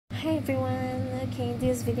Hi everyone, okay, in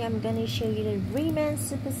this video I'm gonna show you the Rement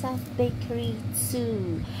Super Soft Bakery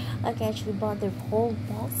 2. Okay, I actually bought the whole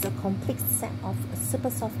box, a complete set of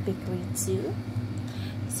Super Soft Bakery 2.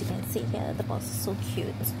 As you can see here, the box is so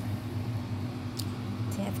cute.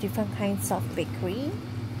 They have different kinds of bakery,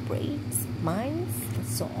 breads, mines, and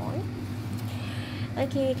so on.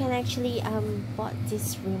 Okay, you can actually bought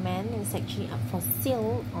this Rement. It's actually up for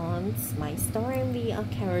sale on my store and via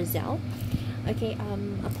Carousel. Okay,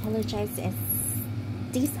 apologize as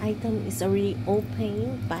this item is already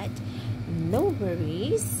open, but no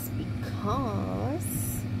worries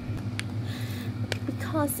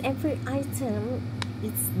because every item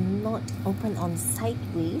is not open on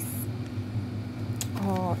sideways,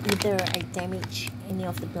 or either I damage any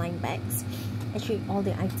of the blind bags. Actually, all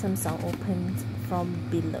the items are opened from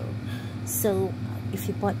below. So if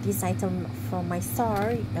you bought this item from my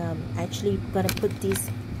store, actually gonna put the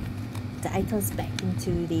items back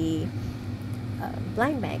into the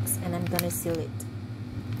blind bags, and I'm gonna seal it.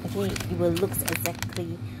 Okay, it will look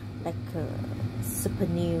exactly like a super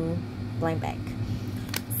new blind bag.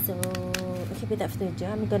 So okay, without further ado,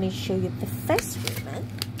 I'm gonna show you the first Rement.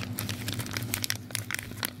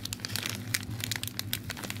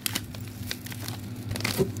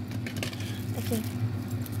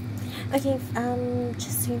 Okay,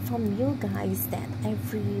 just to inform you guys that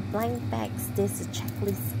every blind bags there's a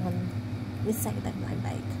checklist on inside that blind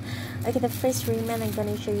bag. Okay, the first Rement I'm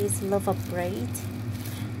gonna show you is loaf of bread.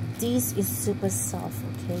 This is super soft.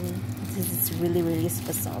 Okay, this is really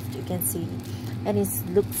super soft. You can see, and it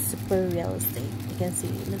looks super realistic. You can see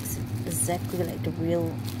it looks exactly like the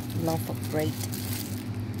real loaf of bread,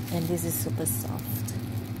 and this is super soft.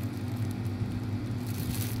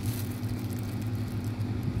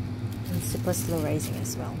 Super slow rising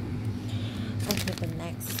as well. Okay, the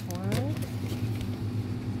next one.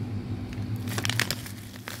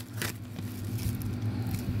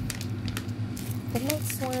 The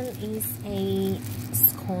next one is a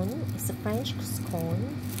scone. It's a French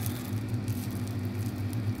scone.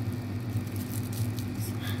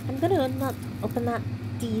 I'm gonna not open up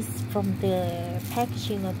these from the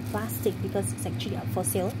packaging or plastic because it's actually up for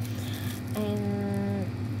sale. And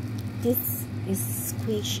this is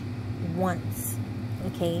squished once.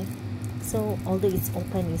 Okay, so although it's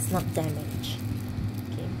open, it's not damaged.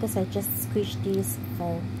 Okay, because I just squished this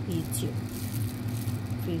for YouTube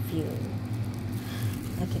review.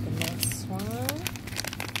 Okay, the next one.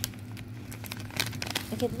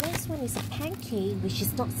 Okay, the next one is a pancake which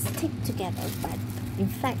is not stick together, but in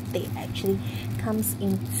fact they actually comes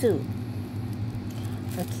in two.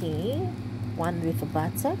 Okay, one with a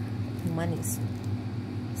butter, and one is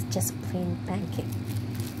just plain pancake.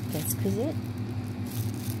 You can squeeze it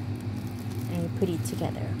and you put it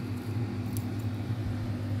together.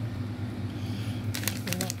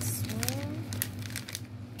 The next one,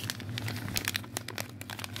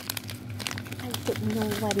 I don't know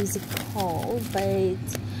what is it called, but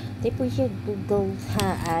they put here Google.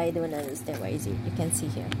 I don't understand what is it. You can see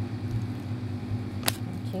here.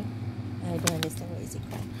 Okay, I don't understand what is it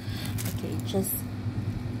called. Okay, just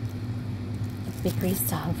bakery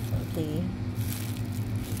stuff. Okay,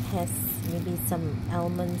 has maybe some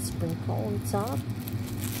almond sprinkle on top.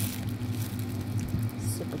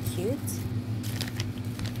 Super cute.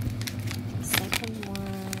 The second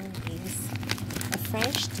one is a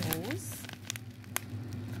French toast.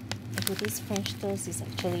 Okay, this French toast is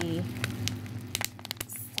actually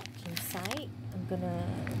stuck inside. I'm gonna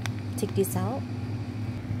take this out.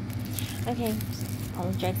 Okay,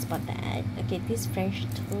 apologize about that. Okay, this French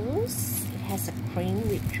toast, it has a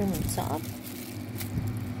whipped cream on top.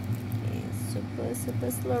 Super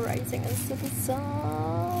slow rising and super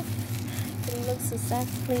soft. It looks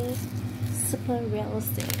exactly super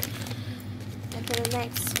realistic. And for the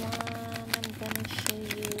next one I'm gonna show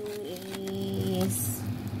you is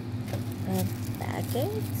a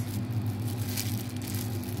baguette.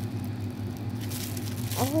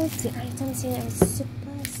 All the items here are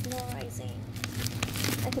super slow rising.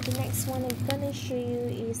 Okay, the next one I'm gonna show you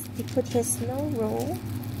is they put here snow roll.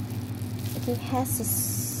 Okay, it has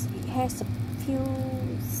a few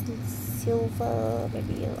silver,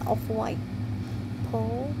 maybe off-white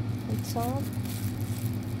pearl on top.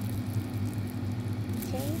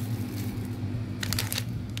 Okay,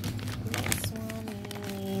 next one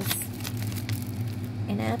is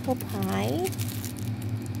an apple pie.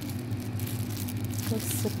 Looks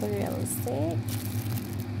super realistic.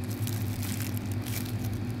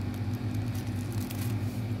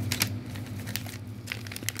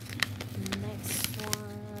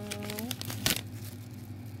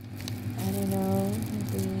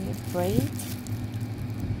 Braid.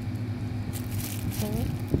 Okay.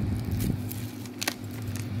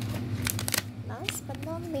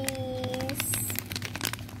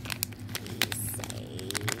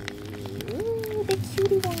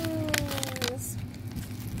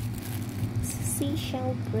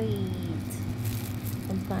 so great.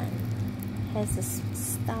 The bun has a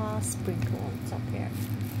star sprinkle on top here.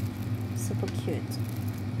 Super cute.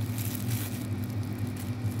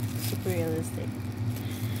 Super realistic.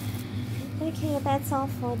 Okay, that's all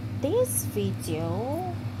for this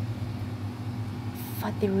video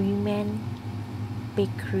for the Rement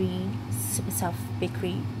Bakery Super Soft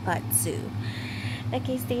Bakery Part 2.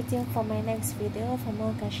 Okay, stay tuned for my next video for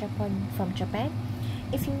more gashapon from Japan.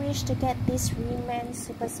 If you wish to get this Rement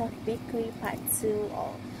Super Soft Bakery Part 2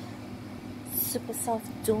 or Super Soft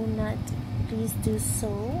Donut, please do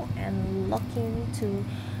so and log into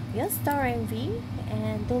your store MV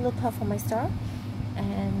and do look out for my store.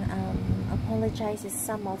 And apologize if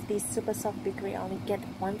some of these Super Soft Bakery only get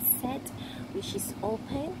one set which is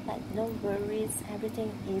open, but no worries,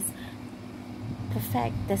 everything is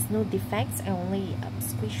perfect, there's no defects. I only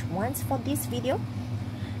squished once for this video,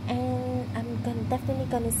 and I'm definitely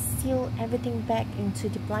gonna seal everything back into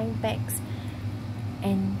the blind bags,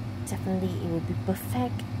 and definitely it will be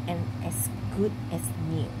perfect and as good as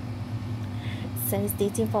new. So stay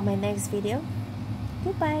tuned for my next video.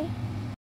 Goodbye.